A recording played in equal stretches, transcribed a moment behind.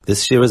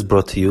This year is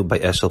brought to you by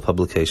Eshel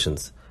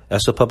Publications.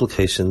 Eshel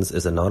Publications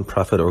is a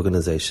non-profit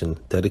organization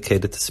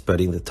dedicated to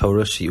spreading the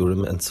Torah,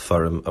 Shiurim, and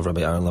Sefarim of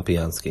Rabbi Aaron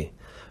Lapiansky.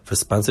 For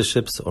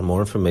sponsorships or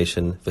more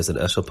information, visit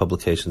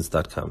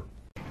eshelpublications.com.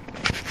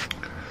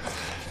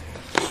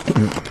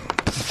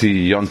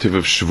 The Yontiv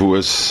of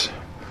Shavuos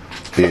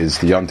is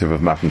the Yontiv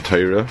of Matan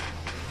Torah,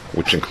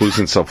 which includes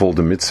in itself all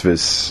the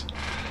mitzvahs.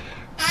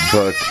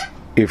 But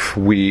if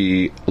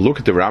we look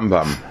at the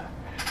Rambam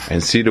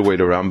and see the way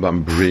the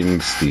Rambam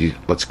brings the,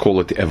 let's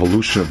call it the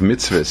evolution of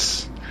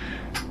mitzvahs,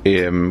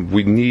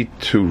 we need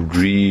to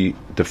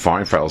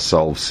redefine for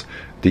ourselves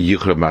the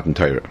Yichud of Matan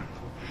Torah.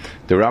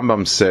 The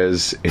Rambam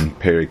says in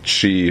Perek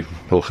Shi,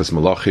 Hilchas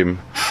Malachim,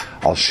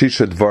 Al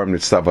Shisha Dvarim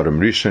Nitztav Adam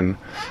Rishon,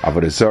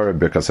 Avodah Zarah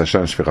Birkas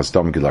Hashem Shvichas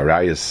Dam Gil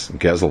Harayos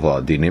Gezel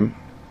V'Adinim.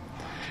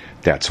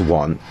 That's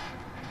one.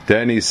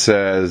 Then he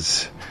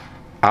says,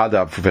 Ad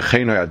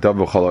V'cheinu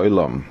Yadav V'chol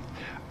Olam,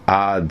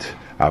 Ad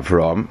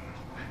Avram,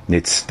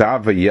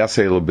 Nitztav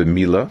V'Yasel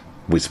B'Mila,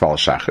 V'Yispal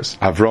Shachris.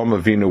 Avram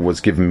Avinu was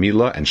given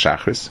Mila and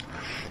Shachris.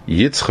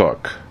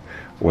 Yitzchak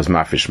was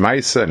Mafish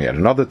Maisa, and he had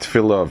another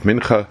tefillah of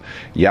Mincha.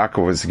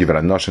 Yaakov was given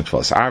a notion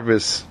tefillas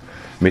Arvis.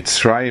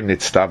 Mitzrayim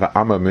Nitztava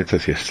Amma Mitzvah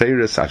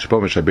Yiseiris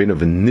Achbo Meshabenu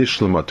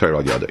V'Nishlu Mator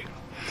Al Yadei.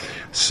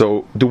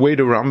 So the way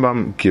the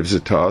Rambam gives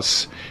it to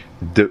us,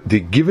 the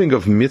giving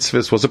of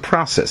mitzvahs was a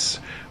process.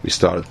 We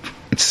started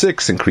at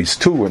 6,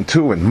 increased 2 and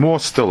 2, and more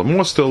still, and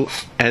Moshe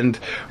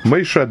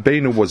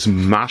Rabbeinu was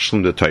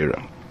mashlim the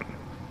Torah.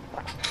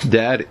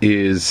 That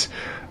is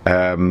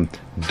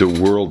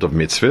the world of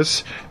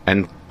mitzvahs,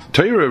 and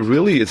Torah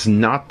really is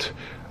not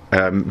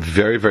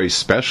very, very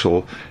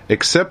special,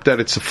 except that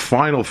it's a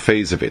final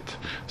phase of it.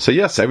 So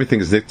yes, everything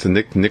is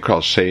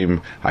Nikral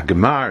Shem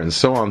Hagemar and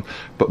so on,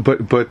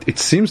 but it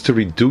seems to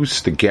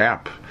reduce the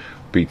gap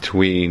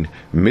between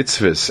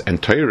mitzvahs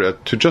and Torah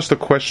to just a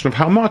question of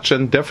how much,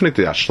 and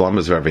definitely Ashlam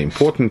is very, very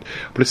important,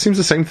 but it seems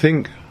the same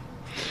thing.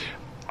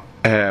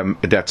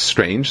 That's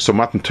strange. So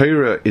Matan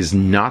Torah is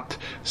not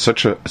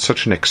such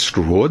an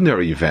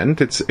extraordinary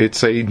event.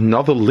 It's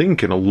another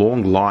link in a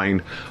long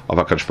line of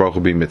HaKadosh Baruch Hu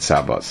being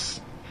mitzavos.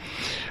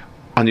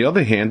 On the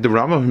other hand, the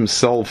Rambam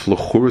himself,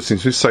 L'chura,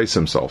 seems to say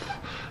himself.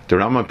 The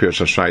Rambam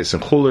Pirush HaShayis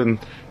and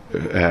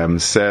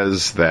Chulin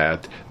says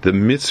that the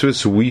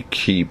mitzvahs we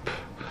keep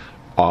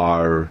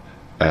are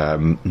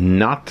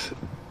not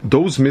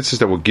those mitzvahs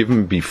that were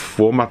given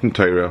before Matan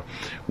Torah.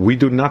 We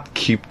do not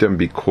keep them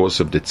because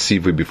of the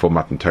tzivui before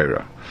Matan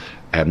Torah,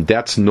 and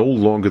that's no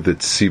longer the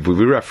tzivui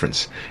we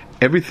reference.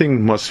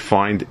 Everything must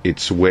find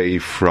its way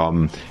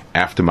from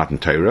after Matan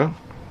Torah,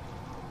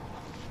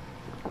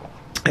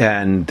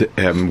 and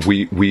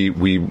we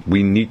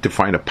need to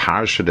find a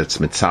parsha that's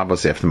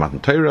mitzavos after Matan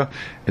Torah,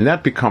 and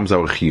that becomes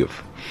our chiyuv.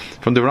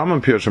 From the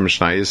Rambam Pirush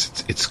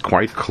HaMishnayos, it's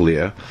quite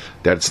clear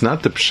that it's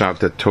not the pshat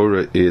that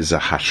Torah is a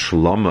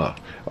hashlama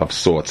of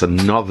sorts,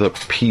 another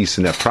piece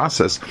in that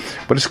process,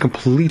 but it's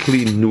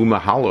completely new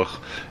mahalach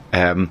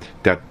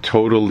that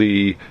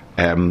totally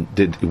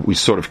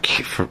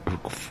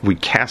we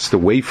cast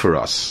away for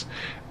us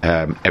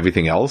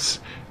everything else,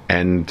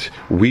 and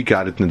we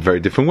got it in a very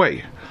different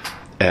way.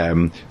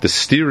 The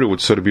stira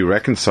would sort of be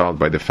reconciled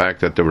by the fact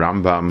that the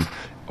Rambam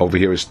over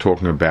here is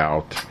talking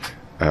about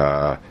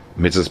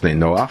mitzvahs bnei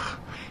Noach,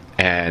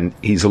 and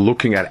he's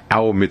looking at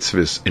our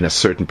mitzvahs in a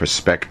certain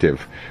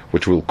perspective,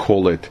 which we'll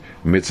call it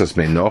mitzvahs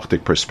bnei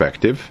Noach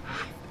perspective.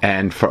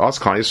 And for us,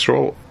 Klal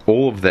Yisrael,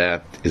 all of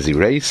that is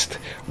erased.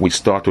 We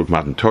start with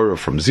Matan Torah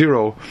from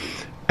zero,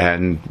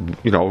 and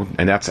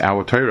that's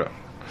our Torah.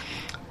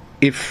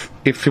 If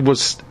it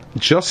was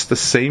just the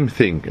same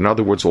thing, in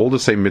other words, all the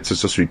same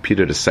mitzvahs just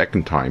repeated a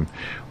second time,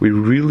 we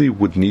really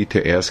would need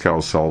to ask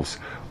ourselves,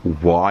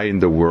 why in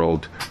the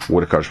world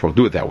would HaKadosh Baruch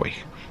Hu do it that way?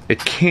 It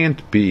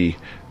can't be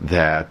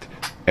that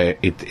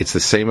it's the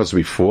same as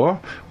before,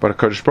 but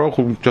HaKadosh Baruch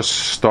Hu just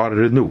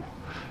started anew.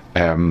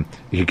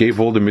 He gave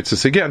all the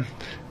mitzvahs again.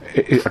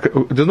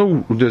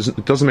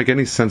 It doesn't make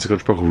any sense that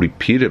HaKadosh Baruch Hu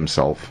repeat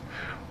himself,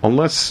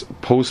 unless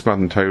post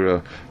Matan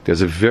Torah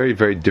there's a very,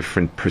 very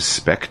different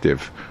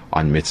perspective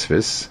on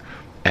mitzvahs,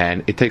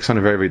 and it takes on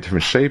a very, very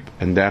different shape,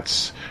 and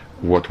that's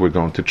what we're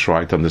going to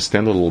try to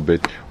understand a little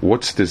bit.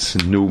 What's this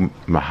new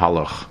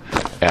mahalach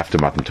after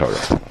Matan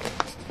Torah?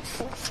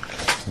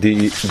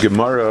 The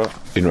Gemara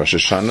in Rosh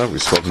Hashanah,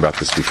 we've spoken about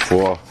this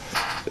before,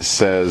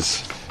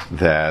 says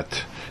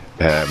that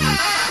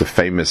the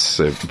famous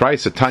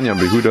Brayso Tanya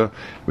Behuda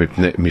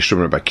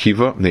Mishum Rabbi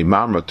Akiva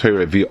Neimar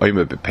Matorah Vi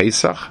Omer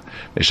BePesach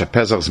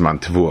Meshapesach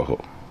Zman Tevuahu.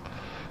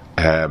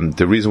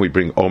 The reason we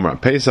bring Omer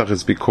and Pesach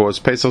is because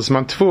Pesach is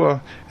Zman Tevuah,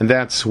 and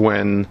that's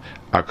when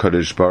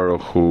HaKadosh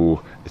Baruch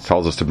Hu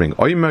tells us to bring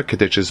Omer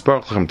Kadesh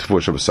Baruch Lechem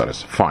Tevuah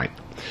Shabbasaris. Fine.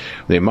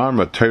 Neimar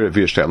Matorah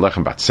Vi Yishtei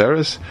Lechem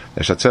Batzeres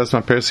Neshatzeres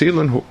Zman Peres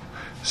Ilan.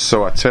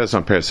 So Atzeres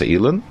Zman Peres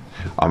Ilan.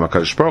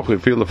 HaKadosh Baruch Hu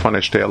Yivil Lefan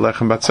Yishtei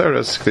Lechem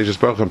Batzeres Kadesh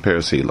Baruch Lechem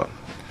Peres Ilan.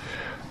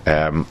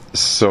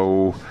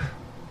 So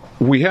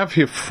we have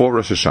here 4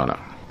 Rosh Hashanah.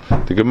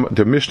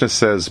 The Mishnah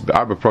says,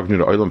 "Be'arba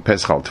prognu oilam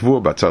pesach al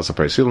tvu b'atzas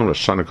peresilon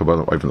Rosh Hashanah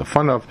kabbalah oivin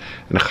lefanav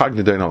and chag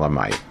nedain al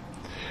amayim."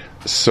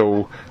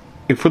 So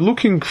if we're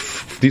looking,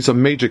 these are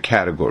major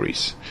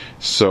categories.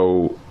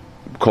 So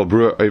Kol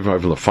Brua Oivim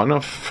Oivim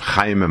Lefanov,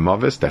 Chaim and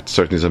Mavis, that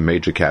certainly is a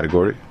major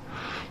category.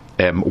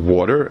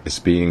 Water is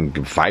being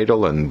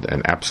vital and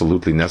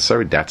absolutely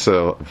necessary. That's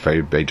a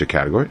very major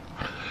category.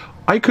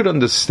 I could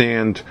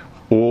understand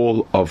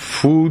all of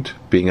food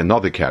being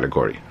another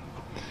category.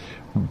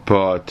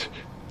 But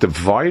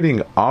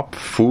dividing up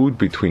food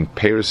between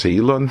Peres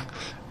Elon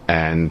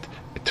and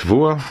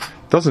Tvua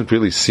doesn't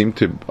really seem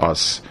to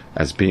us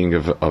as being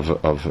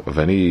of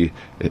any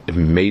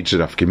major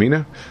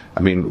nafkamina.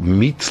 I mean,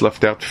 meat's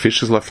left out,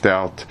 fish is left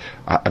out.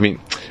 I mean,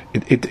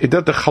 the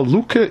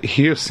chalukah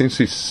here seems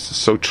to be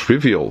so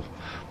trivial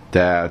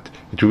that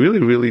it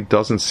really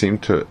doesn't seem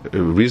to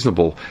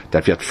reasonable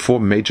that we had four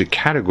major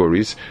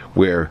categories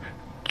where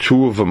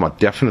two of them are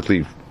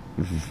definitely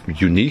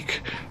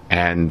unique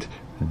and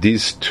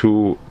these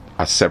two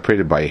are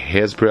separated by a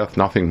hair's breadth,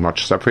 nothing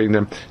much separating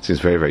them. It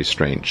seems very, very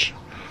strange.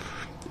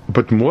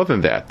 But more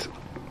than that,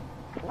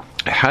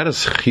 how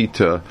does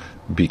chita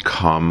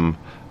become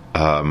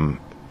an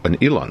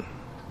ilan?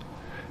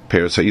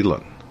 Peres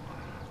ilan.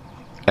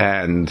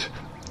 And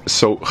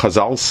so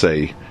Chazal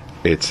say,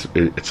 it's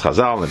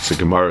Chazal, it's a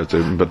Gemara,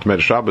 but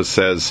Medrash Rabbah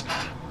says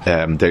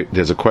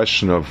there's a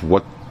question of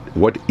what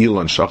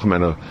ilan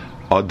shachamena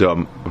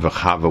adam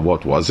v'chava,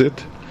 what was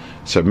it?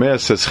 So Meir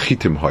says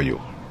chitim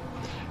hayu,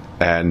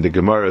 and the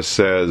Gemara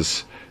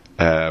says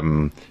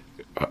so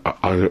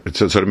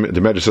the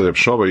Medrash says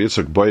Shover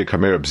Yitzchak boy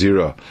kamer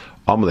abzira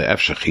amle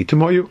efshe chitim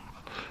hayu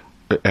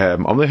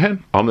amle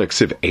hen amle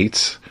ksiv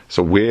eitz.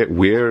 So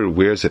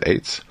where's it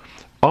eitz?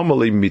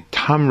 Amle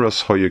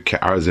mitamras hayu ke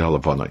arze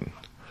halavanin.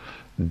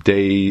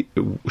 They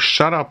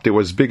shut up. They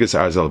were as big as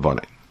arze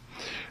halavanin.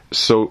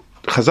 So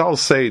Chazal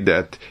say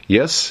that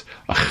yes,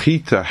 a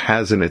chita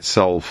has in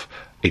itself,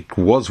 it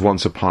was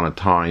once upon a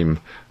time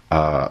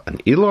an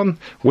ilan.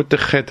 With the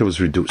chet, it was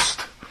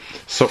reduced.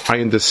 So I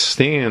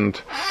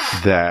understand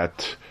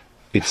that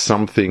it's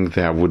something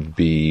that would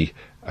be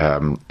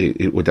that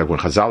when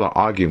Chazal are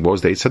arguing what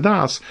was the Eitz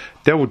Hadas,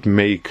 that would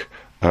make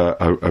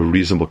a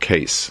reasonable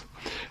case.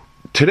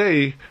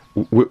 Today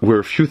we're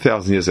a few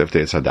thousand years after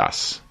Eitz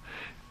Hadas,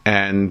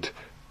 and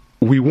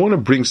we want to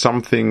bring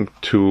something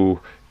to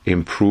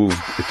improve,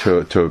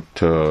 to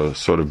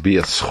sort of be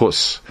a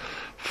schus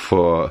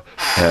for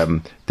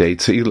the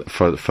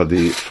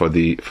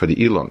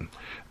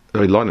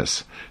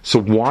Ilonis. So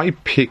why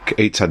pick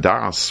Eitz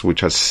Hadas,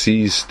 which has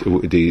ceased,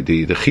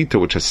 the chita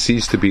which has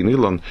ceased to be an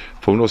Ilon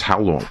for who knows how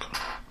long?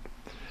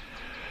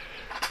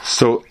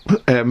 So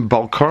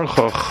Bal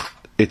Karchach,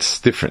 it's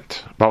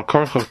different. Bal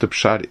Karchach, the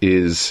pshat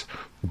is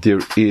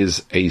there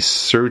is a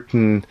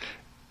certain.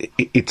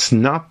 It's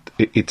not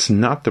the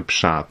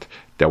pshat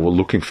that we're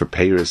looking for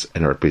payers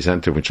and a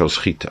representative which chose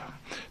chita.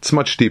 It's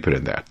much deeper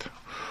than that.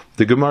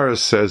 The Gemara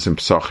says in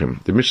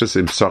Pesachim, the Mishnah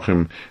in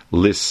Pesachim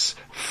lists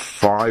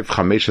 5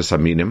 chameshes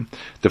aminim,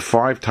 the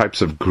 5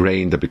 types of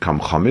grain that become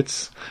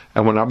chametz,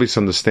 and one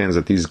obviously understands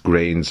that these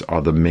grains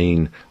are the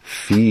main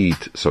feed,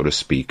 so to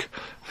speak,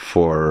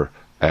 for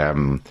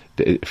the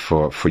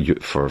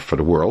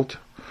world,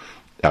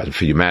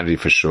 for humanity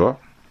for sure.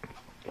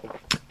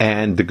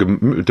 And the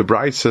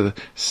Braisa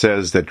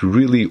says that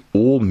really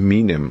all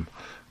minim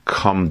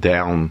come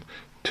down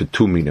to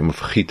 2 minim of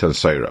chita and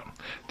seira.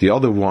 The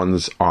other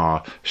ones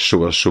are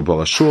shul.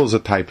 Shul is a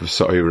type of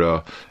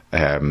seira.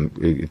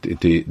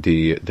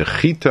 The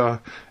chita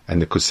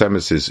and the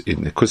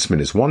kusmin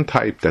is one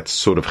type that's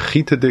sort of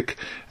chitadik,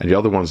 and the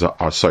other ones are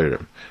seira.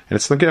 And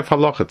it's nagea for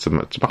halach. It's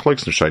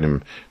machlokes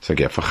neshayim. It's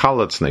nagea for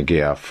challah. It's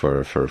nagea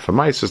for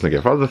maisos. It's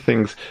nagea for other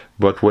things.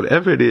 But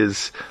whatever it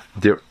is,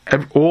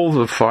 all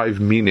the 5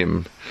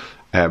 minim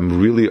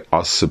really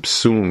are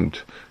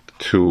subsumed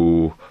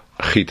to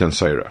chita and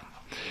seira.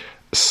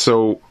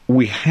 So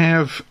we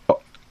have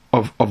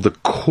of the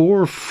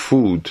core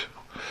food,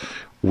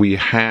 we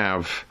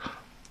have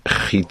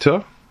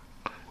chita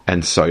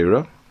and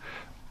seira.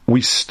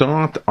 We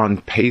start on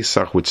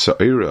Pesach with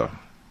seira,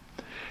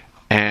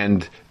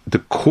 and the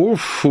core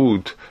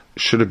food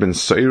should have been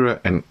seira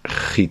and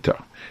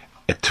chita,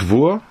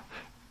 tvua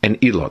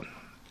and ilan.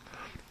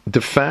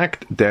 The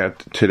fact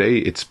that today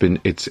it's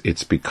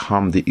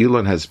become the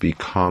ilan has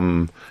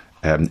become.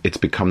 It's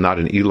become not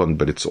an ilan,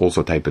 but it's also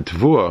a type of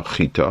tvua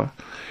chita,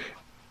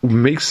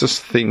 makes us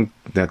think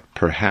that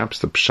perhaps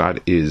the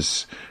pshat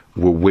is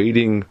we're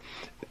waiting.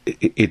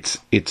 It's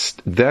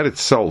that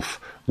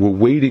itself. We're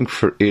waiting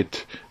for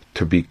it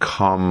to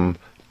become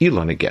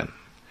ilan again,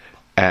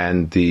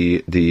 and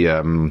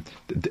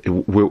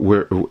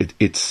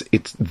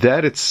it's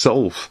that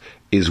itself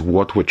is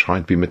what we're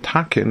trying to be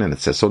metaken. And it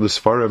says so. The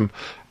Sfarim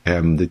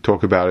they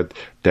talk about it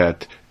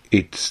that.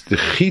 It's the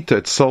chita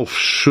itself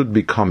should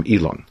become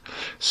ilan.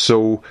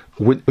 So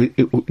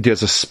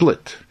there's a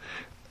split.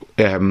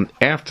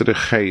 After the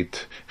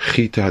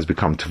chita has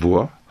become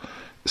tvua.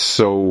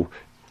 So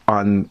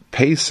on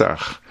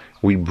Pesach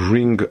we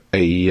bring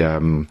a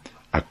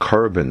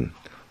korban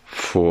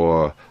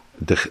for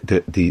the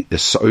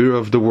seira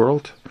of the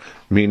world,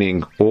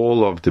 meaning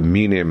all of the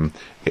minim,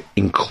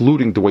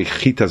 including the way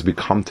chita has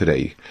become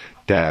today,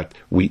 that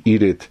we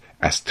eat it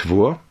as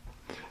tvua.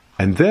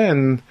 And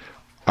then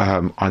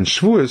on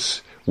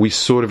Shavuos, we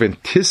sort of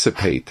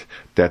anticipate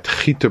that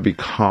chita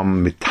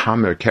become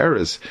mitamer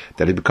keres,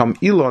 that it become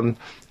ilon,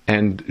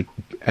 and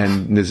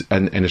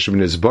it should be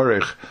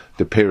nizbarech,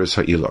 the peres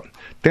ha'ilon.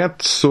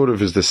 That sort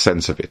of is the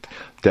sense of it.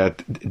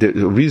 That the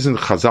reason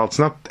Chazal, it's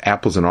not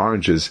apples and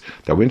oranges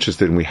that we're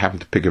interested in. We happen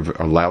to pick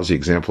a lousy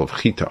example of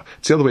chita.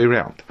 It's the other way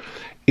around.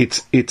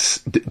 It's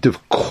the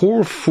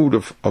core food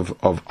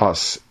of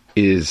us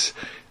is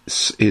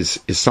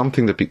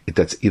something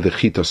that's either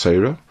chita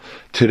seira.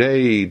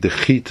 Today, the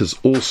chita is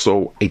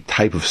also a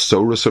type of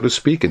sora, so to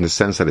speak, in the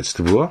sense that it's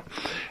tevua,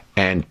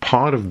 and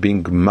part of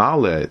being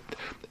malet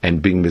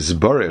and being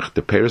mizbarech,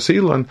 the peres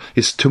ilan,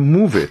 is to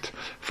move it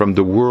from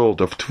the world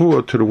of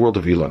tevua to the world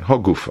of ilan,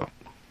 hagufa.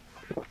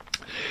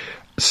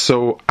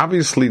 So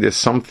obviously, there's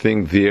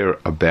something there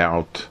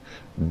about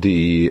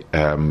the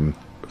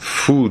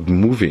food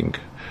moving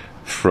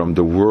from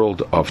the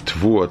world of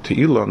tevua to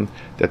ilan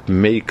that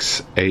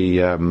makes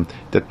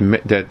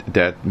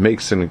that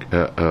makes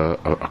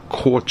a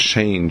core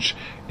change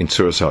in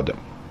tzuras adam.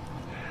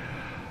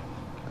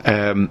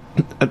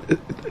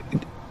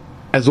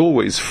 As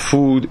always,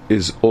 food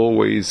is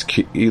always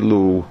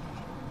ki'ilu.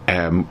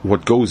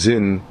 What goes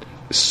in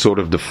sort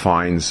of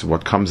defines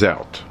what comes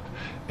out.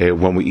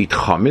 When we eat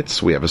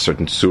chametz, we have a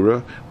certain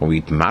surah. When we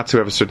eat matzah, we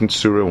have a certain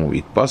surah. When we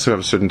eat basar, we have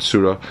a certain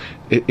surah.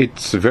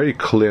 It's very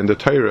clear in the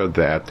Torah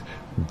that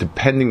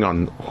depending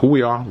on who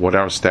we are, what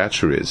our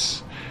stature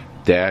is,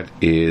 that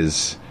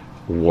is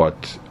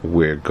what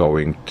we're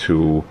going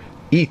to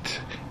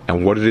eat.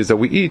 And what it is that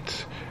we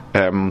eat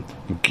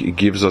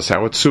gives us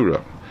our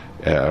tzura.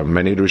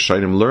 Many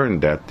Rishonim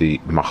learn that the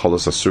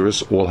machalos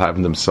asuras all have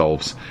in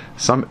themselves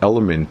some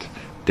element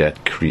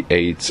that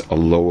creates a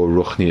lower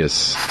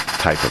ruchnius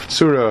type of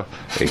tzura,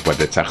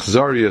 whether it's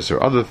achzarius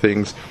or other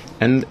things,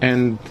 and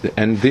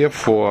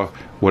therefore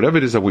whatever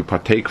it is that we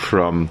partake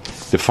from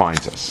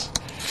defines us.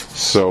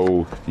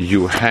 So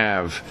you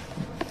have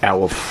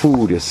our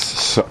food is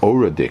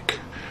saoradik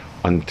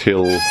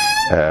until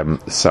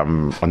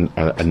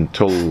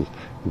until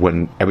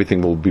when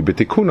everything will be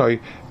b'tikunai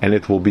and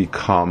it will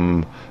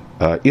become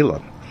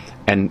ilan.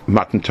 And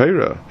Matan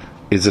Torah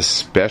is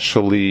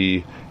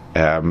especially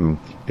it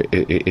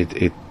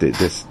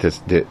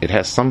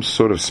has some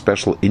sort of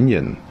special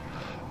inyan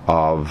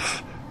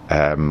of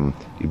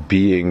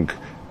being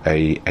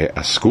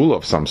a school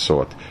of some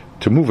sort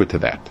to move it to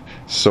that.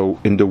 So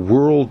in the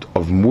world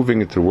of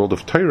moving into the world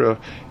of Torah,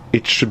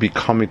 it should be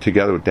coming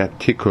together with that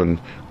tikkun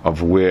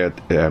of where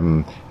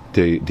the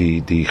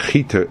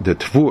chita, the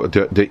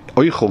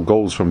oichel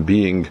goes from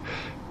being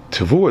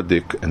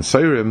tevuadik and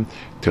seirim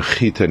to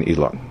chita and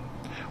ilan,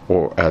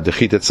 or the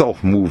chita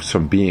itself moves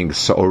from being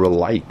saora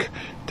like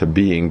to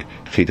being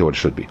chita what it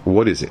should be.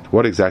 What is it?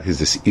 What exactly is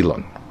this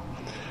ilan?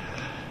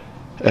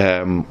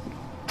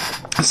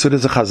 So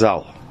there's a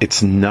chazal.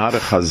 It's not a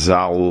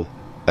chazal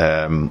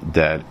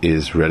that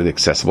is readily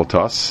accessible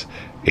to us.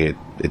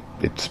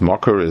 Its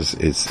marker is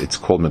it's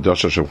called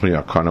Medosha Shavuni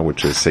Akana,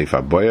 which is Seif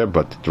Aboya,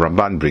 but the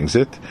Ramban brings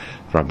it.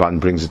 Ramban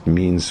brings it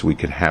means we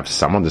can have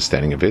some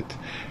understanding of it,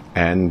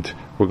 and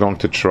we're going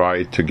to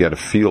try to get a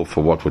feel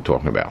for what we're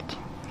talking about.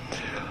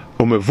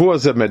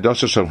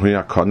 Medosha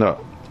Shavuni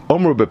Akana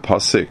Omru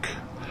bePasik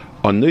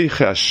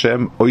Anoiche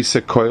Hashem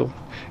Oise Koil.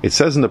 It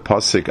says in the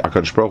pasuk,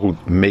 HaKadosh Baruch Hu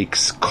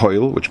makes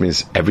koil, which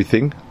means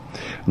everything.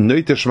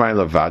 Noite shmai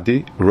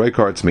lavadi,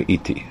 roikarts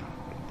meiti.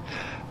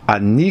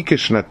 Ani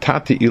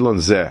keshnatati ilon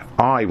zeh.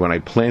 I, when I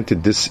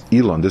planted this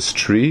ilon, this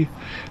tree,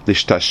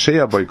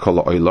 lishtashea by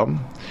kol oilam,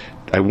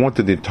 I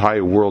wanted the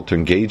entire world to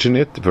engage in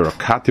it.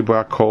 Verakati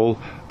ba kol,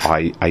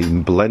 I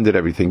blended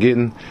everything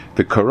in.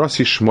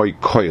 Vekarasi shmoi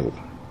koil,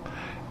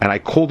 and I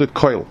called it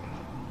koil.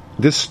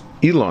 This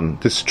ilon,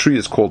 this tree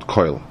is called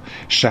koil.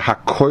 Sheha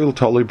koil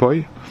tali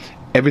boy.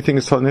 Everything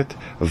is telling it,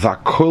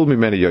 v'akol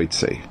mimene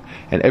yotzei,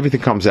 and everything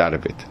comes out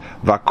of it.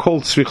 V'akol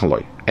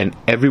tzrichaloi, and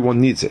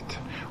everyone needs it.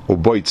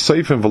 Uboy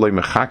tzoifim v'loi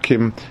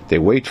mechakim, they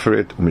wait for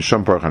it.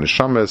 Umisham baruch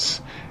haneshames,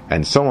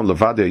 and so on.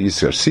 Levadeh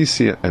yisir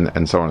sisi,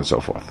 and so on and so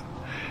forth.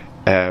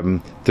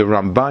 The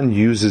Ramban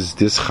uses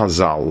this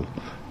chazal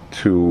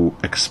to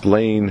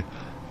explain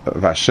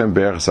Vashem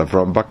be'eretz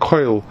Avram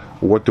ba'koil,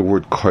 what the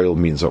word koil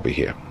means over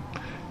here,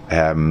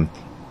 and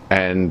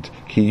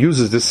he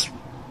uses this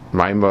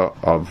Maima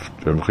of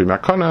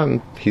Makana,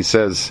 and he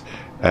says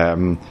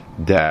that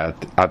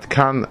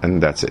Adkan,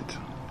 and that's it.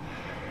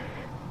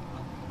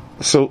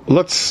 So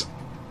let's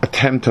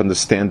attempt to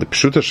understand the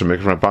Pshuta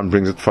Shemikra. Rabban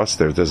brings it first.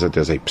 There's a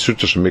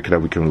Pshuta Shemikra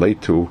that we can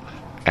relate to,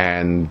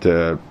 and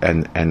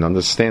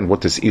understand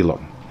what is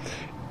Ilan.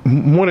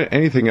 More than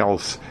anything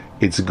else,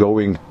 it's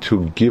going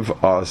to give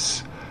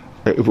us.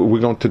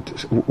 We're going to.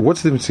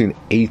 What's the difference between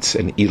eitz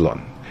and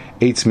Ilan?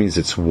 Eitz means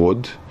it's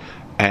wood.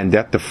 And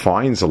that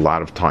defines a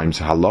lot of times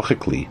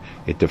halachically,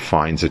 it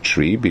defines a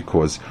tree,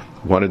 because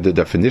one of the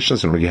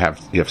definitions, and you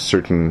have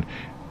certain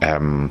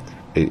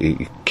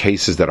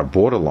cases that are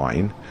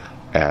borderline,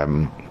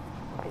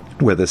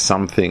 whether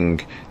something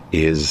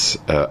is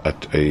an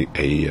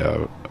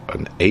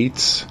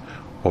eitz,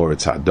 or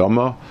it's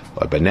adama,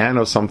 a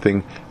banana or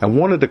something. And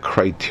one of the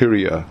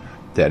criteria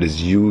that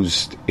is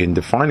used in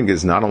defining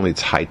is not only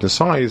its height and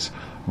size,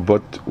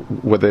 but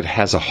whether it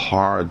has a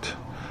hard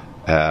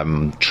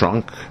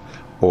trunk,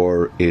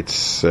 or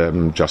it's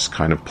just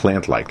kind of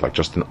plant-like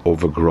just an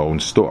overgrown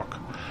stalk.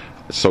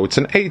 So it's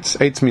an eitz.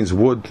 Eitz means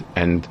wood,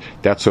 and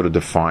that sort of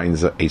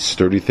defines a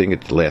sturdy thing.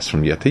 It lasts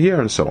from year to year,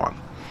 and so on.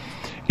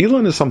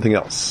 Elon is something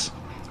else.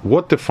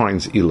 What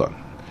defines Elon?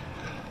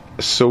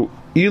 So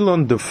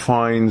Elon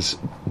defines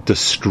the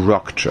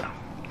structure.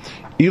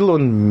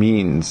 Elon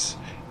means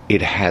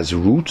it has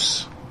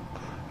roots,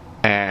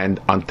 and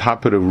on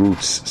top of the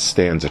roots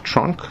stands a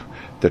trunk.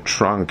 The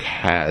trunk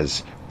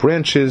has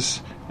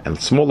branches, and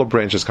smaller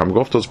branches coming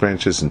off those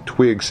branches, and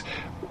twigs.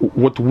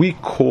 What we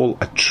call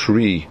a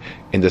tree,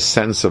 in the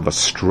sense of a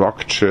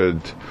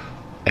structured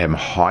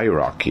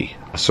hierarchy,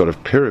 a sort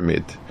of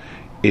pyramid,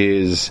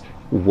 is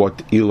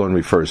what Elon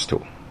refers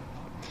to.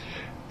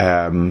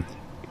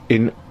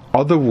 In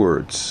other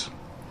words,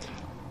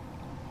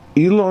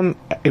 Elon,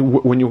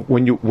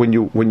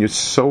 when you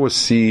sow a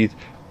seed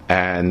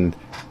and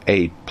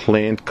a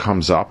plant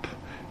comes up,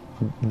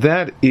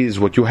 that is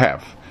what you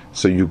have.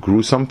 So you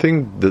grew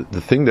something,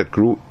 the thing that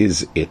grew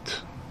is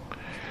it.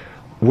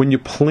 When you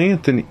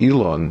plant an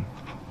Elon,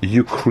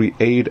 you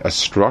create a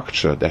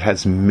structure that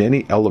has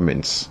many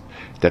elements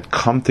that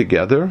come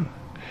together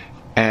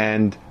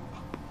and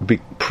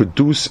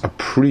produce a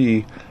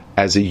pre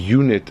as a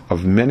unit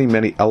of many,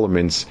 many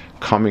elements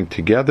coming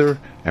together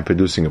and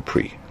producing a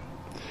pre.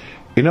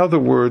 In other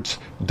words,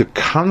 the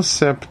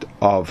concept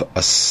of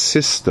a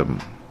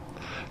system,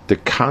 the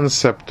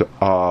concept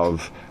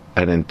of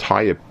an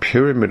entire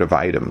pyramid of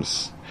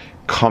items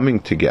coming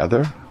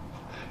together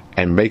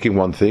and making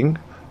one thing,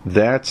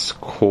 that's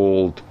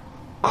called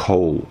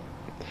kol.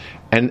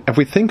 And if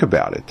we think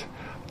about it,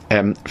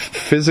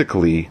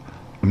 physically,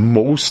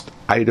 most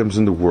items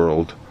in the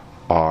world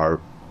are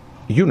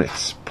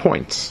units,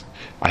 points.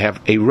 I have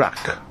a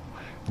rack.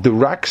 The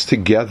racks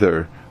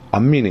together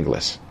are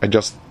meaningless. I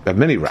just have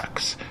many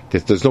racks.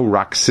 There's no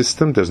rack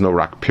system, there's no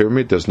rack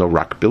pyramid, there's no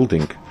rack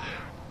building.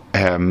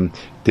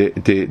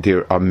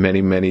 There are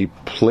many, many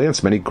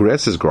plants, many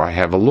grasses grow. I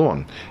have a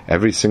lawn.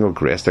 Every single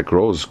grass that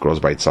grows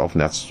by itself,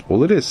 and that's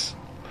all it is.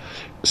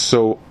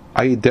 So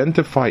I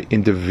identify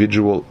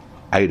individual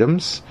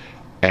items,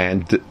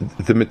 and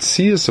the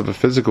metzius of a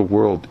physical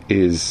world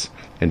is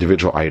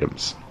individual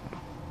items.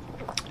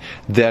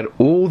 That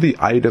all the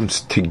items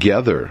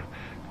together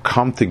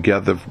come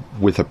together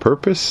with a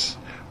purpose,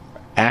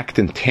 act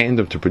in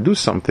tandem to produce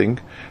something,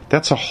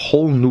 that's a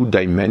whole new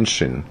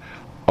dimension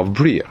of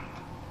Bria.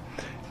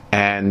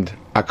 And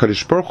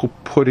HaKadosh Baruch Hu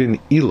put in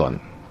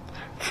Elon.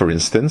 For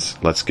instance,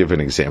 let's give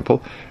an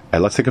example.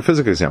 Let's take a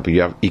physical example.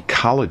 You have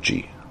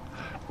ecology,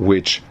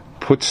 which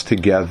puts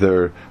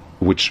together,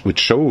 which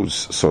shows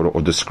sort of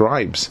or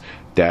describes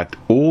that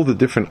all the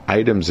different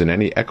items in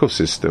any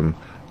ecosystem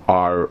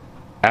are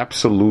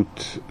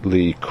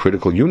absolutely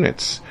critical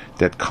units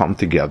that come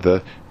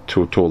together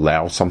to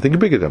allow something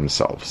bigger than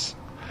themselves.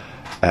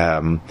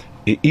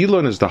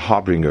 Elon is the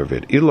harbinger of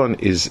it. Elon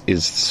is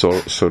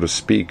so to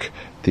speak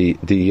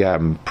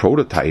the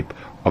prototype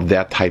of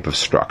that type of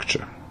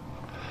structure.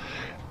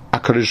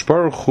 HaKadosh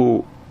Baruch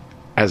Hu,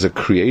 as a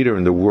creator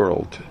in the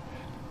world,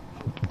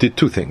 did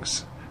two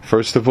things.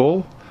 First of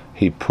all,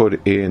 he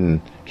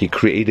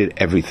created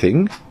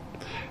everything,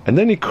 and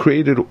then he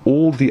created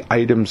all the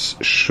items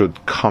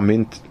should come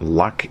into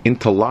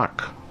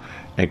lock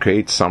and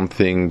create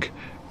something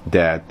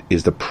that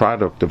is the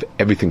product of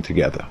everything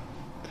together.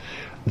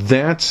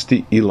 That's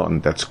the Elon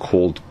that's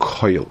called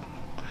Koil.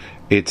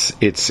 It's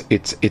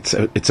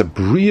a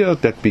bria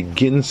that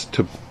begins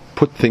to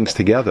put things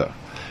together.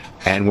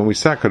 And when we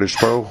say HaKadosh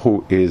Baruch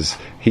Hu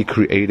he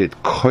created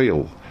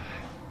Koil,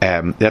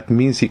 that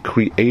means he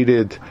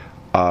created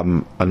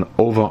an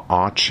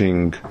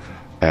overarching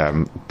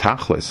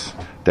tachlis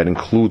that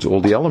includes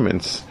all the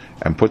elements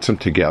and puts them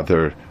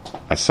together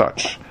as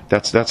such.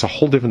 That's a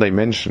whole different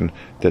dimension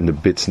than the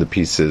bits and the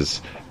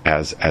pieces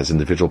as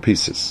individual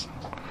pieces.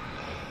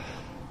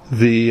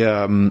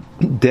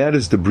 That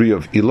is the bria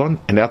of Elon,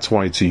 and that's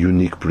why it's a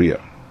unique bria.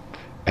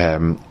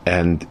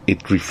 And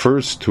it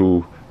refers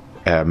to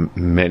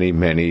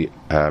many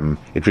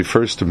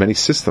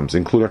systems,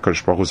 including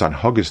HaKadosh Baruch Hu's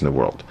Hanhagis in the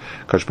world.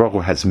 HaKadosh Baruch Hu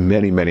has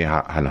many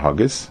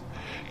Hanhagis,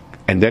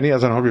 and then he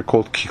has an Hanhagis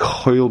called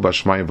Kichoil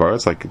Bashmayim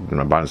Varetz, like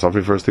Rabban himself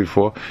refers to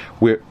before,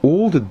 where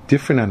all the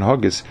different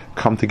Hanhagis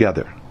come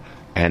together,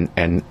 and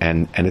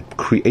it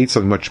creates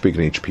something much bigger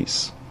in each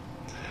piece.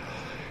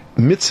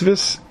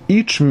 Mitzvahs,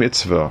 each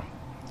mitzvah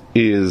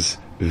is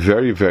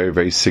very, very,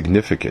 very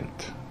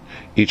significant.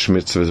 Each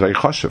mitzvah is very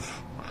chashuv,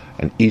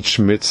 and each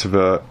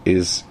mitzvah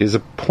is a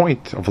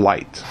point of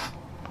light.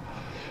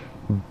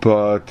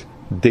 But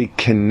they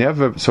can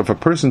never. So if a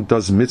person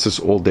does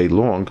mitzvahs all day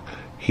long,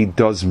 he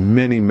does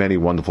many, many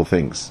wonderful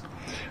things.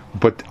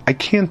 But I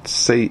can't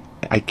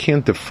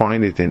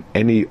define it in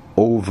any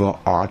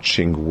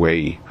overarching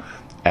way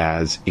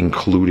as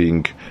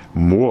including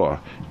more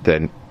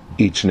than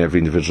each and every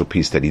individual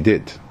piece that he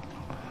did.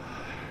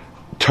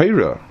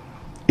 Torah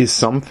is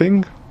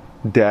something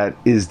that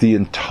is the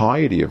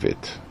entirety of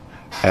it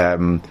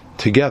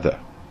together.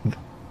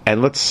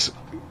 And let's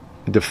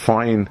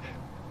define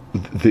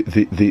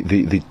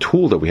the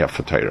tool that we have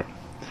for Torah.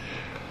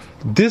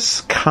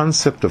 This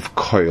concept of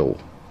koil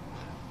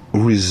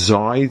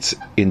resides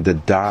in the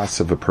das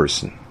of a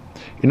person.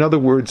 In other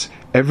words,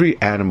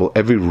 every animal,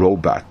 every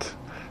robot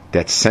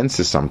that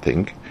senses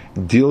something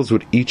deals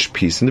with each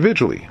piece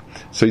individually.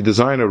 So you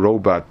design a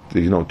robot,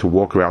 to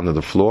walk around on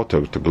the floor,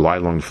 to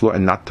glide along the floor,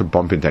 and not to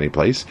bump into any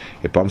place.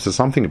 It bumps into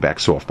something, it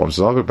backs off. Bumps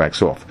into another, it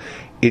backs off.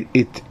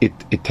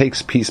 It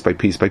takes piece by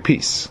piece by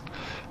piece.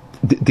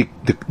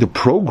 The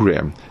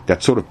program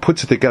that sort of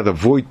puts it together,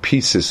 void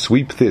pieces,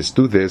 sweep this,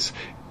 do this,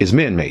 is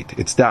man-made.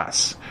 It's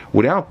das.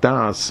 Without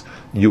das,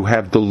 you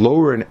have the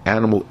lower an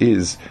animal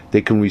is,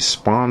 they can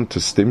respond to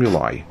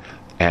stimuli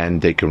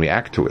and they can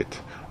react to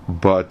it.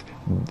 But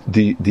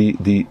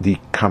the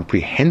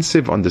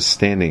comprehensive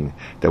understanding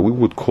that we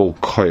would call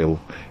koil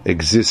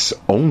exists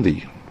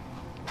only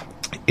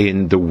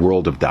in the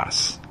world of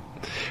das.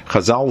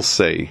 Chazal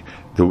say,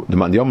 the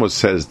Man Yomo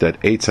says that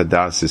Eitz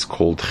HaDas is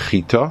called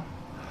chita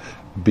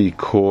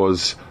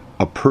because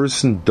a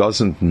person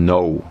doesn't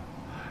know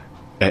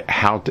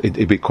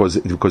because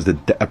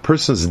a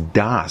person's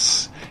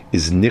das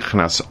is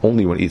nichnas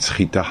only when it's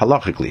chita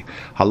halachically.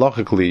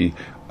 Halachically,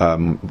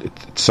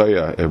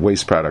 tzoya, a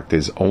waste product,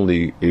 is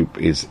only is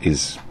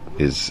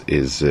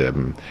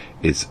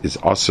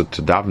also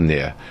to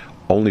davner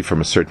only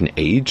from a certain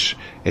age.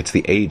 It's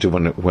the age of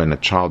when a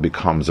child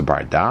becomes a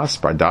bar das.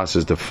 Bar das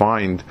is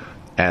defined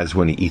as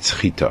when he eats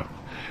chita,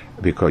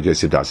 because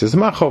Yosef das is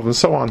machov and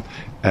so on.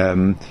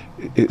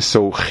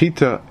 So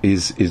chita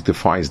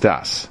defines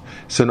das.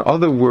 So in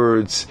other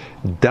words,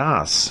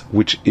 das,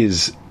 which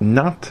is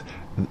not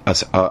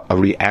a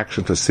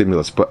reaction to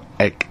stimulus, but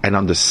an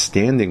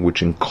understanding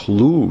which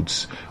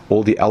includes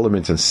all the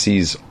elements and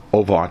sees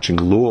overarching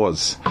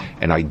laws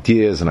and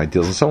ideas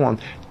and so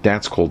on,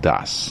 that's called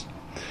das.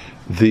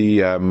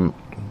 It's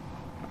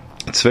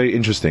very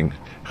interesting.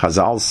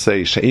 Chazal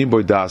say, She'ein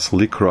bo das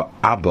likra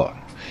Abba.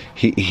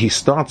 He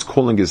starts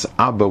calling his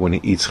Abba when he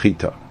eats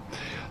chita,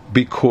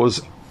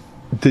 because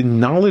the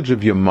knowledge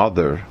of your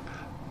mother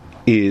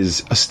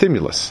is a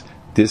stimulus.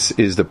 This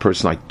is the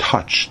person I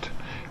touched.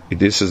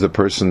 This is the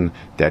person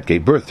that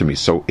gave birth to me.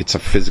 So it's a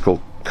physical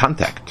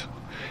contact.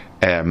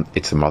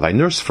 It's the mother I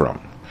nursed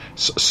from.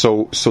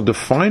 So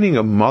defining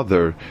a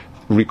mother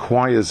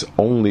requires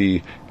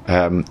only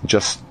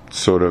just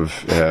sort of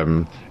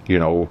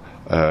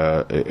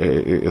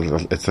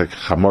it's like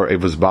Chamor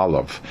Evus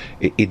Balov.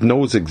 It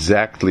knows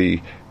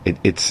exactly.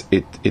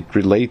 It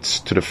relates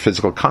to the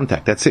physical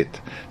contact. That's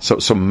it.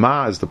 So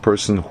Ma is the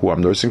person who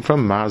I'm nursing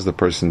from. Ma is the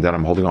person that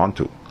I'm holding on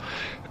to.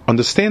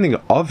 Understanding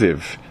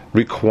Aviv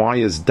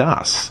requires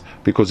das,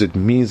 because it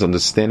means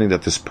understanding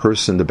that this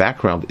person in the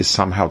background is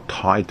somehow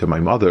tied to my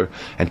mother,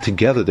 and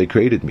together they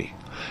created me.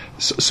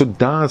 So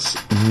das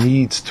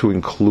needs to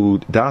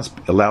include, das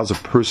allows a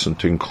person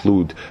to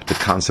include the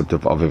concept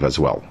of Aviv as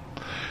well.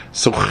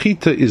 So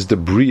chita is the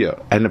bria,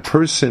 and a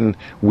person,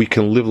 we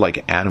can live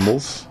like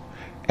animals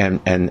and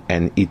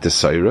eat the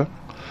seira,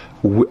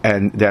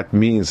 and that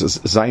means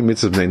Zay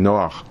Mitzvah Bnei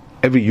Noach,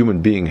 every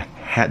human being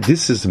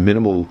this is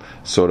minimal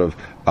sort of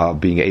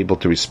being able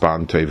to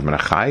respond to Eiv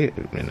Menachai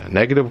in a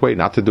negative way,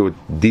 not to do it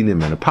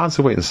dinim in a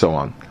positive way, and so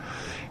on.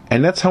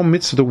 And that's how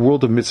the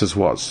world of mitzvahs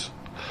was.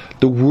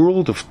 The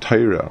world of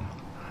Torah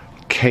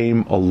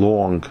came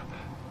along,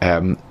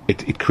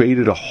 it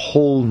created a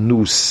whole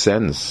new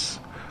sense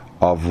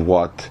of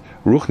what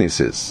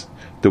Ruchnis is.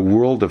 The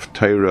world of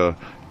Torah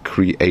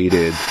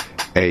created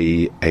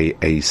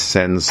a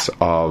sense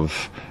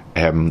of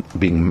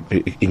being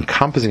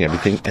encompassing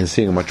everything and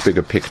seeing a much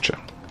bigger picture.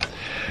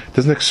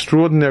 There's an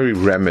extraordinary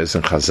remez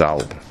in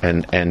Chazal,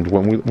 and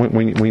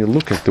when you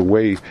look at the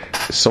way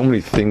so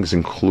many things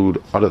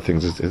include other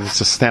things,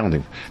 it's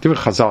astounding.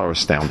 Different Chazal are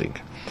astounding.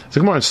 It's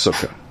like Gemara in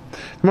Sukkah.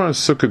 Gemara in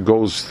Sukkah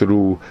goes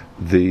through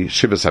the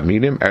Shivas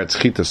Haminim, Eretz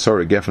Chita,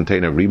 Sora, Gefen,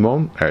 Teina,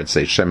 Rimon,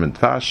 Eretz Shem and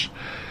Tvash.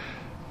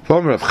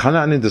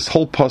 This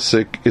whole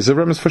pasuk is a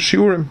remez for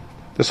Shiurim.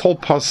 This whole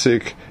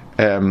pasuk,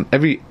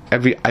 every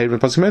item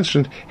pasuk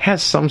mentioned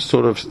has some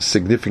sort of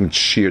significant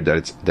shear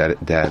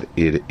that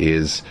it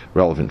is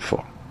relevant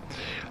for.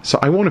 So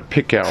I want to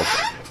pick out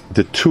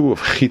the two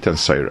of Chita and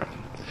Seira.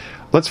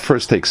 Let's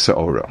first take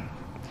Seora.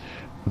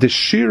 The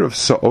shear of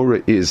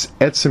Seora is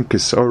etzem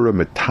kisora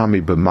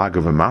metami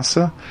b'maga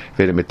v'masa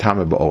v'ede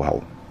metami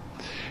b'ohel.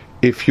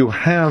 If you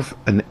have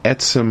an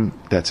etzem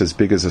that's as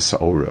big as a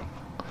Seora,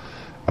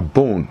 a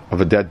bone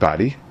of a dead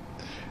body,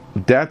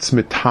 that's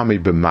metami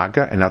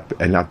b'maga and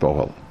not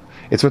b'ohel.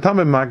 It's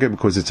metami b'maga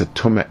because it's a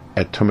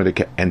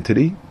tumic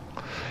entity.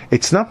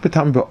 It's not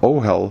metami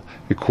b'ohel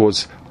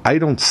because I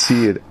don't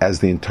see it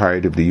as the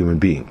entirety of the human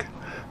being.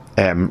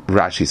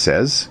 Rashi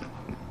says,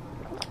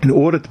 in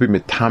order to be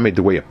metame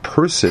the way a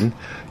person,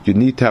 you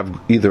need to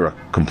have either a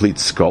complete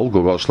skull,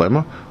 Gogol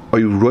Shlema,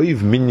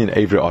 roiv minyan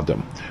every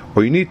adam,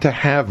 or you need to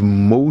have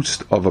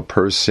most of a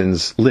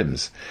person's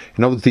limbs.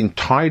 In other words, the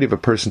entirety of a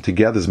person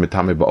together is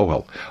metame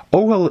ba'ohel.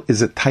 Ohel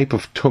is a type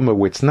of tumah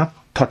where it's not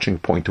touching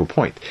point to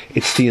point.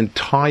 It's the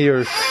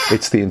entire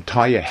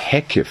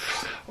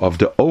hekif of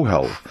the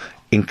ohel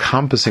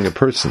encompassing a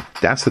person.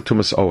 That's the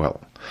tumas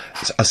ohel.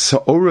 A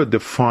sa'ora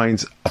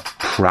defines a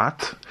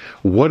prat,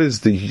 what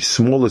is the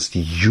smallest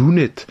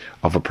unit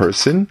of a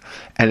person,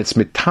 and it's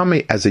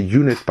mitame as a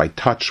unit by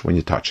touch when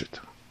you touch it.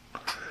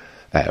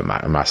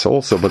 Masa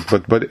also,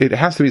 but it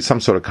has to be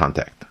some sort of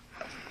contact.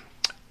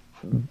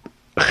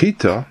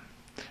 Chita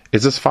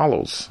is as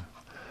follows: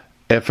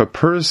 if a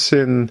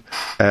person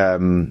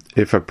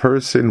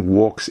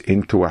walks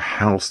into a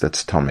house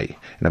that's tummy,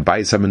 in a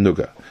bayis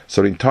hamenuga,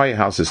 so the entire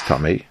house is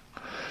tummy,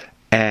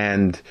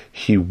 and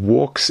he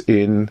walks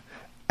in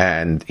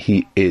and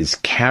he is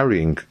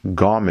carrying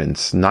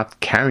garments, not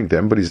carrying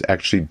them, but he's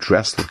actually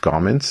dressed with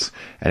garments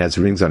and has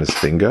rings on his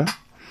finger,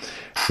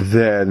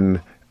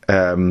 then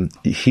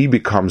he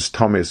becomes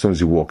Tomei as soon as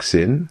he walks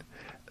in.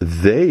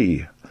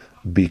 They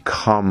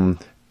become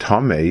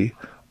Tomei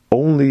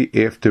only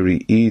after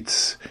he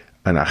eats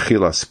an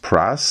achilas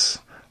pras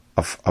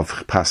of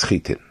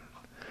paschitin.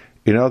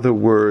 In other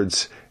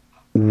words,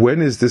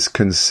 when is this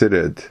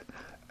considered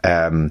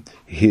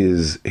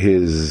his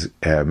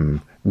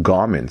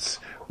garments?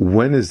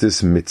 When is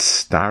this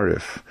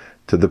mitzarif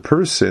to the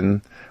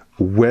person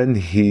when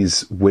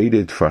he's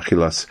waited for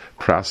achilas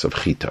pras of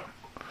chita?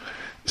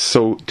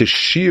 So the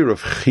shear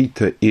of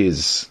chita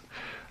is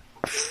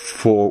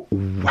for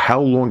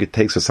how long it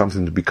takes for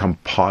something to become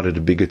part of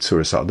the bigger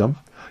tzuras adam.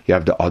 You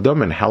have the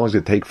adam, and how long does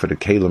it take for the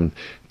kalim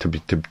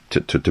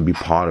to be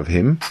part of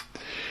him?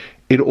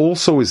 It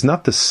also is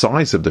not the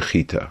size of the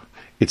chita;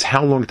 it's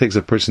how long it takes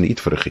a person to eat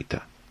for the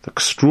chita.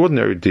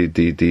 Extraordinary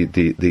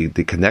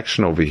the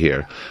connection over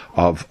here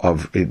of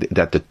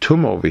that the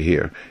tumah over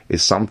here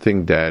is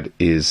something that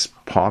is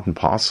part and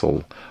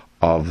parcel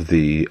of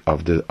the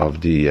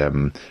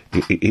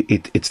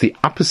it's the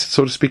opposite,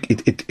 so to speak.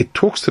 It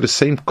talks to the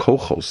same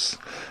kochos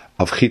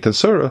of chit and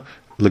surah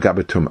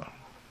legabe tumah.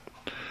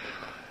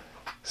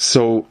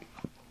 So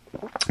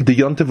the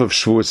yontiv of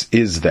Shavuos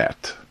is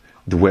that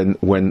when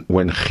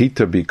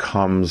chita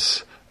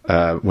becomes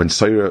when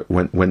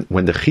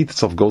the chit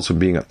itself goes from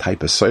being a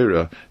type of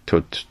soira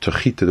to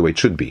chita the way it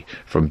should be,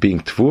 from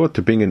being tvua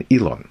to being an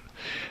ilon.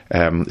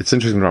 It's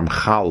interesting,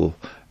 Ramchal,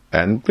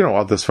 and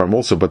others from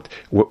also, but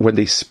when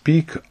they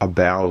speak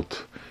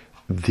about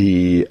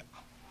the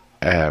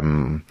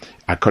a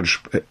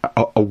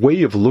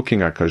way of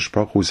looking at Kadosh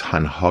Baruch Hu's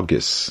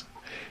hanhagis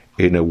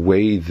in a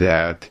way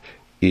that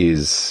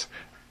is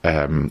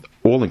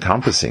all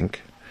encompassing,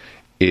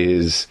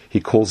 is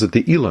he calls it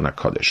the Ilan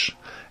HaKadosh.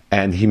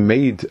 And he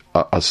made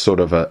a sort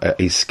of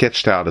a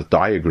sketched out a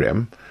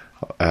diagram,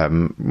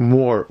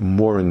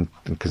 more in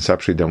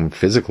conceptually than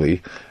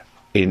physically,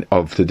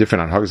 of the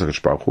different anhagas of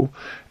Kadosh Baruch Hu.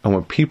 And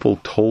when people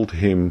told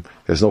him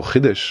there's no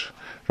chiddush,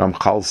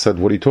 Ramchal said,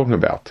 "What are you talking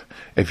about?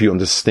 If you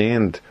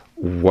understand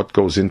what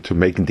goes into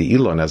making the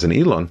Elon as an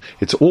Elon,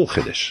 it's all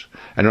chiddush."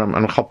 And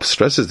Ramchal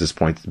stresses this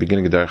point at the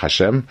beginning of Derech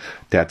Hashem,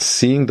 that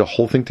seeing the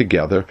whole thing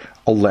together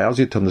allows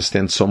you to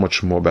understand so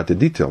much more about the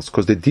details,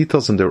 because the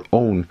details on their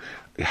own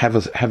have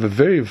a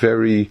very,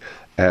 very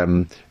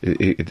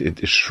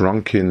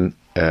shrunken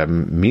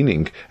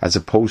meaning, as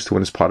opposed to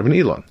when it's part of an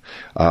Elon.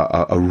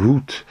 A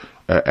root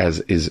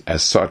as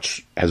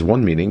such has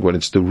one meaning. When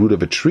it's the root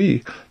of a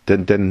tree,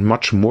 then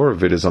much more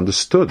of it is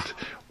understood.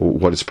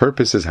 What its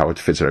purpose is, how it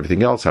fits with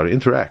everything else, how it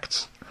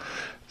interacts.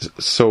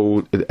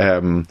 So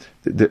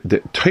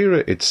the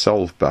Torah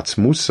itself,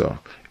 Batzmusa,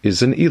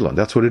 is an Elon.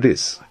 That's what it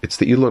is. It's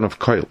the Elon of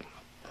Koil.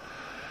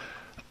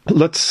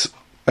 Let's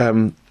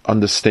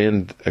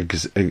understand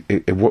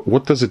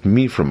what does it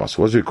mean from us?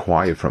 What is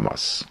required from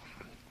us?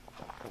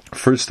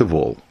 First of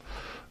all,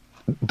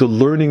 the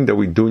learning that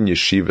we do in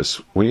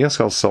yeshivas, we ask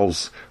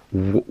ourselves,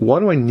 why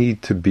do I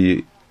need to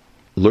be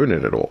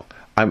learned at all?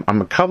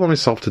 I'm accountable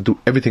myself to do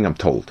everything I'm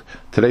told.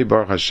 Today,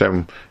 Baruch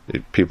Hashem,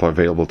 people are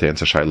available to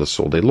answer shaylas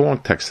all day long,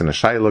 text in a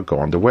shayla, go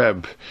on the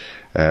web,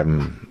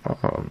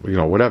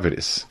 whatever it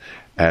is.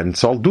 And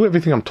so I'll do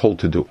everything I'm told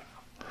to do.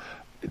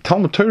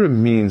 Talmud Torah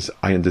means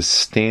I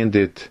understand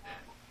it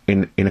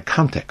in a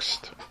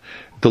context.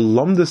 The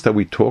lumdas that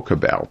we talk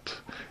about,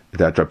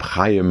 that Reb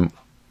Chaim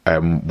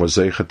was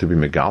zeicha to be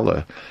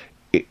megala,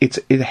 it's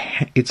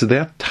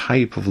that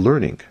type of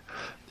learning.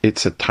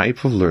 It's a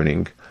type of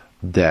learning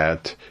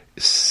that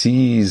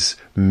sees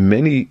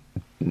many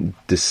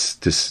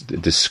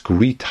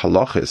discrete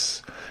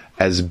halachas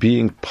as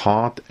being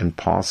part and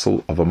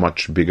parcel of a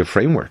much bigger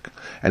framework.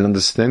 And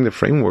understanding the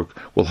framework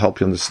will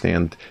help you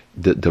understand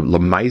the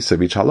lamais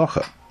of each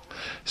halacha.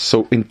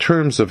 So in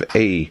terms of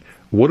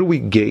what do we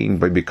gain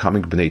by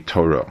becoming B'nai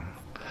Torah,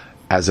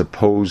 as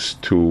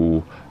opposed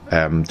to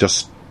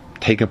just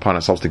taking upon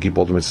ourselves to keep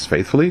all the mitzvahs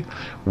faithfully?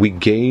 We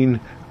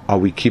gain, are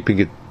we keeping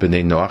it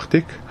B'nai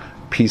Noachdik,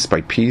 piece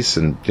by piece,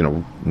 and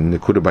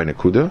nekuda by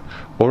nekuda,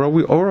 or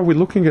are we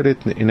looking at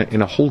it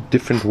in a whole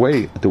different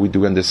way? Do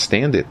we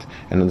understand it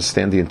and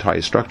understand the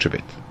entire structure of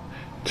it?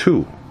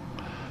 Two,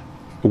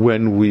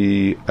 when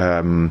we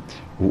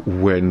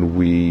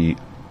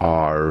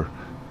are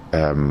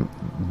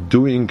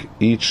doing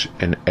each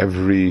and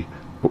every,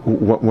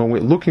 when we're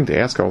looking to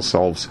ask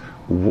ourselves,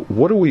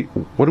 what are we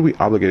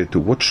obligated to?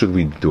 What should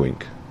we be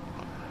doing?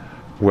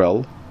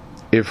 Well,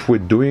 if we're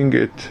doing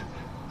it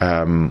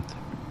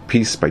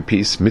piece by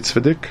piece,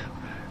 mitzvahdik,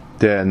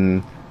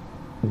 then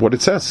what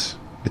it says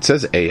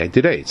A, I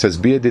did A. It says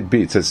B, I did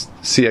B. It says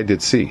C, I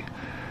did C.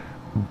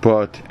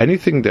 But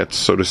anything that's,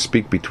 so to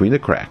speak, between the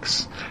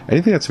cracks,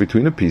 anything that's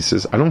between the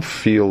pieces, I don't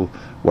feel,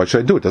 why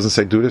should I do it? It doesn't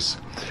say do this.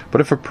 But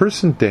if a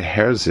person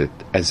deheres it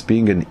as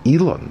being an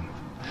elon,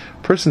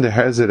 a person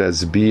deheres it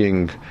as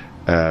being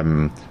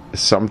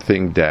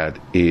something that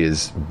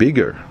is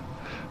bigger,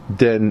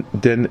 then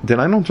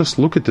I don't just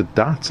look at the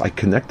dots, I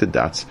connect the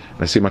dots,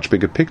 and I see a much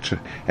bigger picture.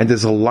 And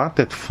there's a lot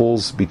that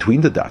falls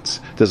between the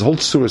dots. There's a whole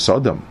Surah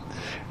Sodom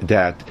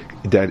that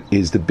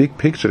is the big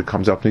picture that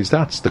comes out from these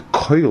dots, the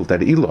coil,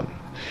 that elon.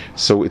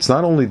 So it's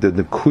not only the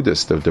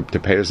kudas, the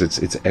pairs,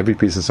 it's every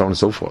piece and so on and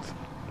so forth.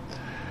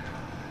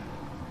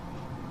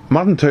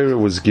 Matan Torah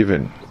was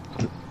given,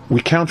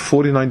 we count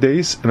 49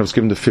 days, and it was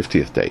given the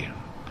 50th day.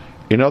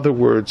 In other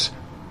words,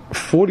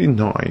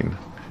 49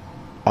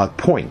 are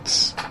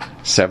points,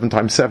 7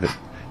 times 7.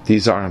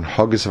 These are on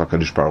Haggis of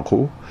HaKadosh Baruch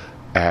Hu,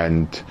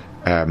 and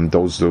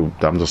those who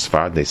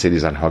they say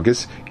these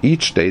anhagas.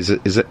 Each day is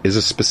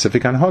a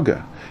specific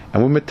anhaga,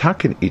 and we're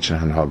metakin each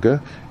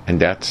anhaga, and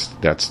that's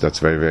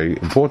very, very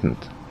important.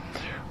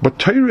 But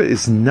Torah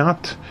is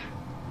not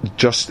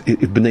just,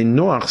 Bnei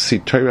Noach see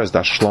Torah as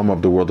the shlama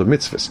of the world of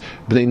mitzvahs.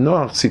 Bnei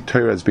Noach see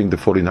Torah as being the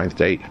 49th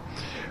day.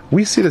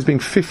 We see it as being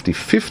 50.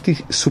 50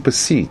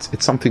 supersedes.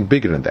 It's something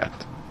bigger than that.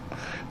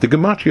 The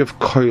gematria of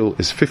koil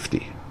is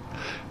 50.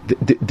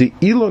 The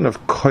elon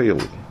of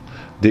koil,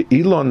 the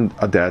elon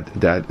that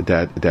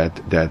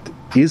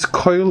is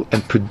koil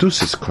and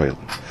produces koil,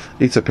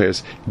 it's a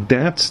pairs.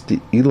 That's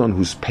the elon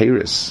whose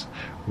pairs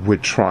we're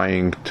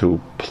trying to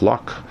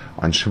pluck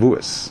on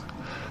Shavuos.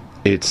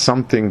 It's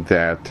something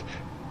that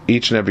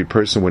each and every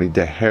person, when he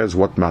deheres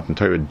what Matan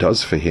Torah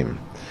does for him,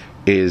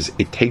 is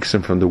it takes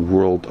him from the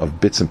world of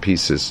bits and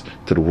pieces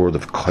to the world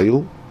of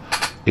koil.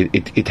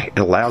 It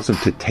allows him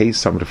to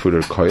taste some of the fruit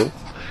of koil.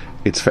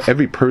 It's for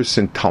every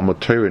person,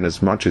 Talmud Torah, in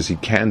as much as he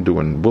can do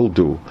and will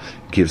do,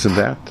 gives him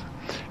that.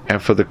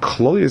 And for the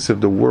klolius of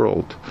the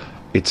world,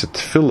 it's a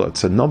tefillah,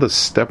 it's another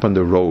step on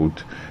the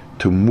road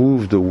to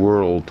move the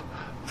world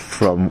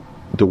from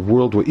the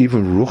world where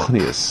even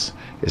ruchnius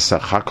is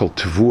sachakol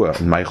tevua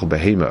and meichel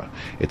behema.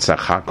 It's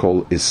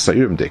sachakol is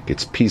sayrimdik.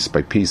 It's piece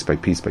by piece by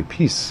piece by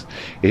piece.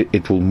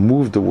 It will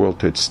move the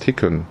world to its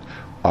tikkun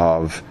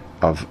of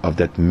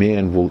that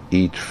man will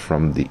eat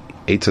from the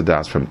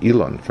Eitzadas, from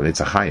Elon, from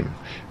Eitzachaim,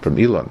 from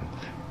Elon,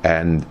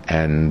 and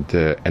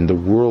the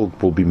world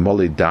will be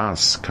mole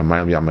das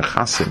kamayim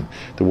yamechasim.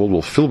 The world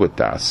will fill with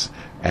das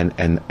and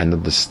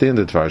understand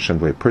it, Varshan,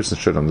 where a person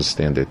should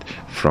understand it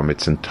from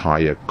its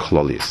entire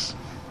klolius.